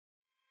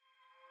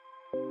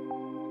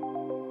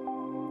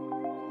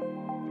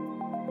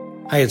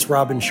Hi, it's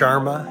Robin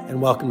Sharma, and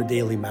welcome to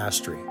Daily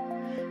Mastery.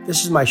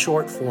 This is my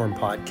short-form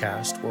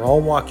podcast where I'll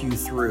walk you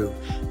through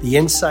the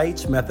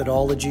insights,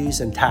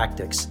 methodologies, and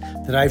tactics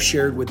that I've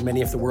shared with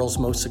many of the world's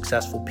most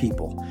successful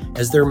people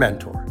as their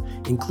mentor,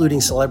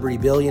 including celebrity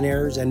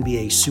billionaires,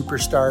 NBA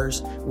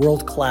superstars,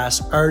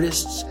 world-class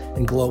artists,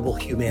 and global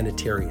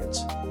humanitarians.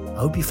 I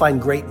hope you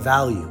find great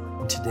value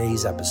in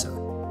today's episode.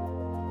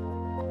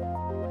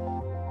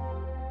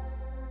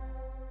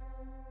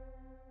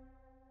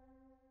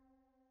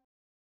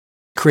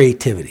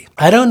 Creativity.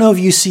 I don't know if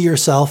you see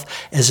yourself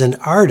as an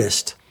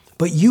artist,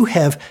 but you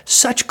have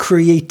such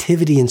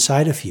creativity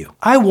inside of you.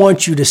 I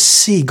want you to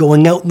see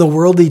going out in the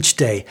world each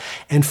day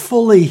and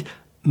fully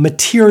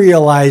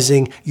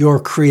materializing your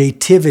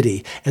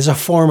creativity as a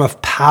form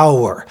of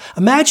power.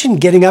 Imagine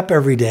getting up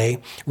every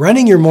day,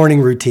 running your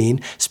morning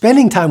routine,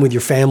 spending time with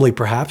your family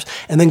perhaps,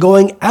 and then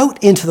going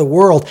out into the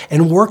world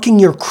and working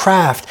your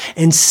craft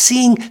and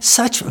seeing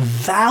such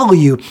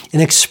value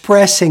in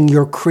expressing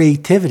your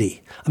creativity.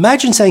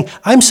 Imagine saying,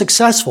 I'm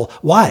successful.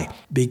 Why?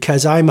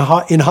 Because I'm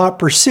in hot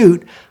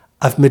pursuit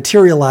of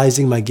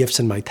materializing my gifts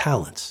and my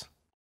talents.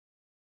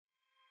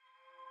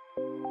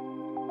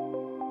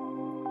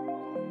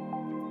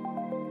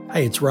 Hi,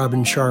 it's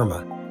Robin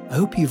Sharma. I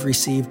hope you've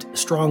received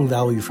strong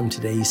value from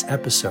today's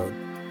episode.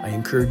 I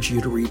encourage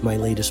you to read my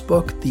latest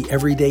book, The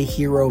Everyday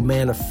Hero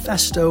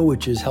Manifesto,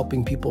 which is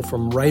helping people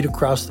from right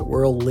across the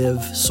world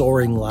live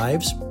soaring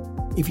lives.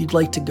 If you'd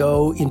like to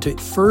go into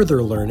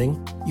further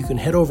learning, you can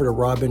head over to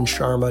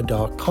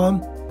robinsharma.com,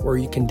 where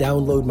you can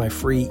download my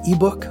free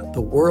ebook,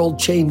 The World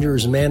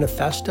Changers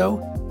Manifesto.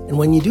 And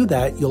when you do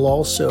that, you'll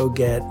also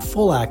get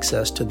full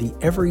access to the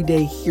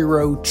Everyday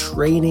Hero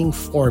Training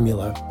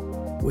Formula,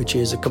 which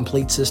is a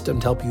complete system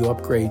to help you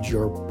upgrade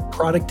your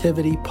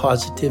productivity,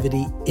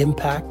 positivity,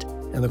 impact,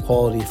 and the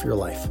quality of your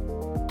life.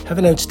 Have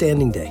an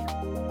outstanding day.